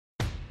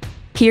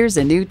Here's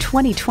a new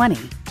 2020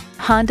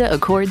 Honda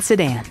Accord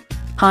sedan.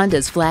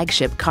 Honda's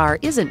flagship car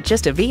isn't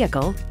just a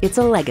vehicle, it's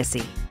a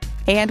legacy.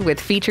 And with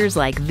features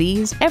like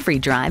these, every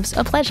drive's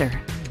a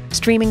pleasure.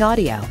 Streaming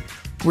audio,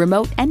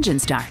 remote engine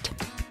start,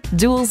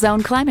 dual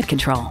zone climate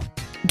control,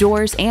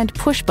 doors and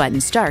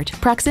push-button start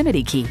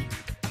proximity key,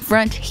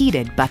 front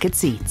heated bucket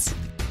seats,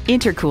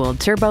 intercooled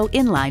turbo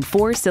inline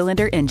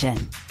 4-cylinder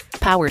engine,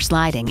 power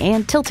sliding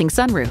and tilting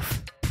sunroof,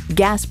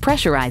 gas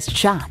pressurized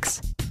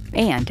shocks,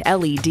 and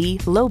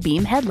LED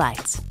low-beam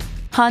headlights.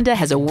 Honda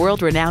has a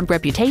world-renowned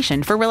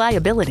reputation for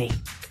reliability.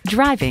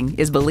 Driving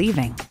is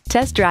believing.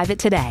 Test drive it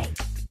today.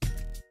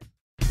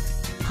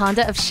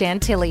 Honda of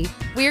Chantilly.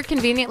 We're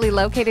conveniently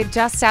located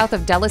just south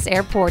of Dulles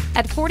Airport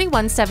at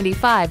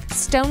 4175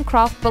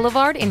 Stonecroft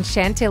Boulevard in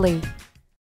Chantilly.